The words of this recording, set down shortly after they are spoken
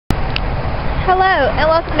Hello and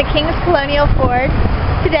welcome to King's Colonial Ford.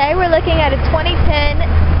 Today we're looking at a 2010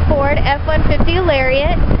 Ford F-150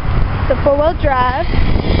 Lariat. The 4-wheel drive,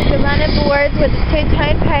 the running boards with the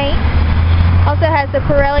two-tone paint. Also has the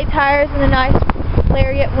Pirelli tires and the nice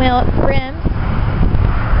Lariat rims.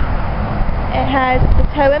 It has the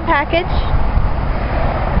towing package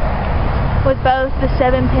with both the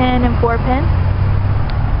 7-pin and 4-pin.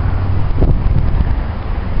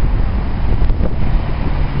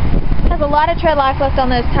 Has a lot of tread life left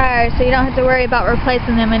on those tires, so you don't have to worry about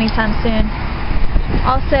replacing them anytime soon.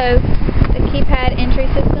 Also, the keypad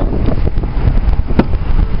entry system.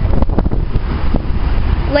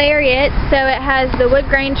 Lariat, so it has the wood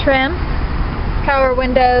grain trim, power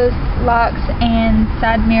windows, locks, and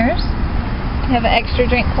side mirrors. You have an extra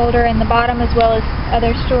drink holder in the bottom as well as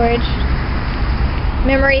other storage.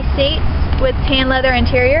 Memory seats with tan leather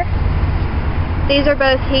interior. These are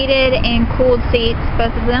both heated and cooled seats,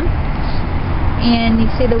 both of them. And you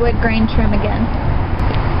see the wood grain trim again.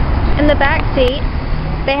 In the back seat,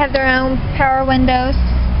 they have their own power windows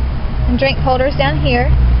and drink holders down here.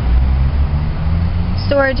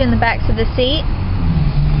 Storage in the backs of the seat.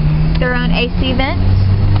 Their own AC vents.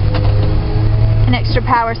 An extra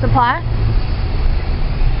power supply.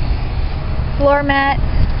 Floor mats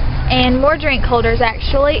and more drink holders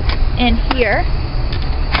actually in here.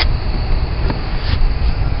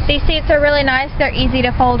 These seats are really nice. They're easy to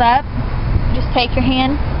fold up. Just take your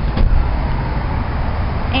hand,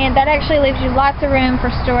 and that actually leaves you lots of room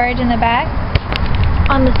for storage in the back.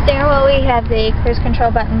 On the steering wheel we have the cruise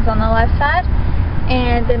control buttons on the left side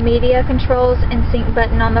and the media controls and sync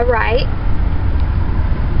button on the right.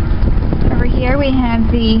 Over here we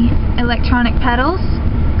have the electronic pedals,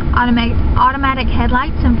 automatic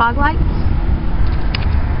headlights and fog lights.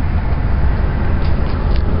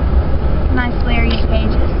 Nice Lariat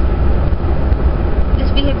gauges.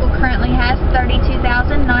 This vehicle currently has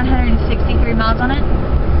 32,963 miles on it.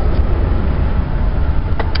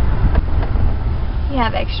 You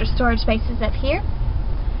have extra storage spaces up here.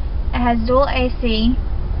 It has dual AC.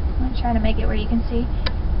 I'm going to try to make it where you can see.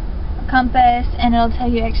 A compass, and it'll tell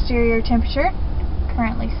you exterior temperature.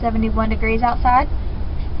 Currently 71 degrees outside.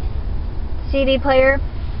 CD player,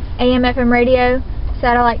 AM/FM radio,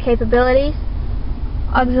 satellite capabilities,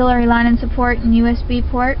 auxiliary line and support, and USB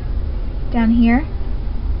port down here.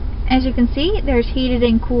 As you can see, there's heated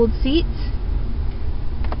and cooled seats.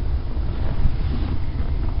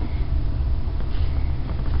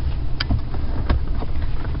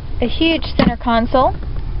 A huge center console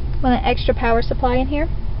with an extra power supply in here.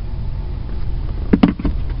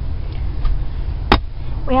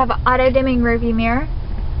 We have an auto-dimming rearview mirror,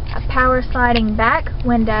 a power sliding back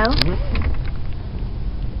window.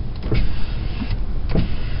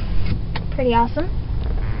 Pretty awesome.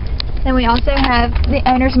 Then we also have the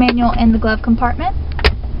owner's manual in the glove compartment.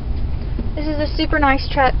 This is a super nice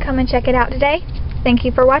truck. Come and check it out today. Thank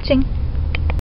you for watching.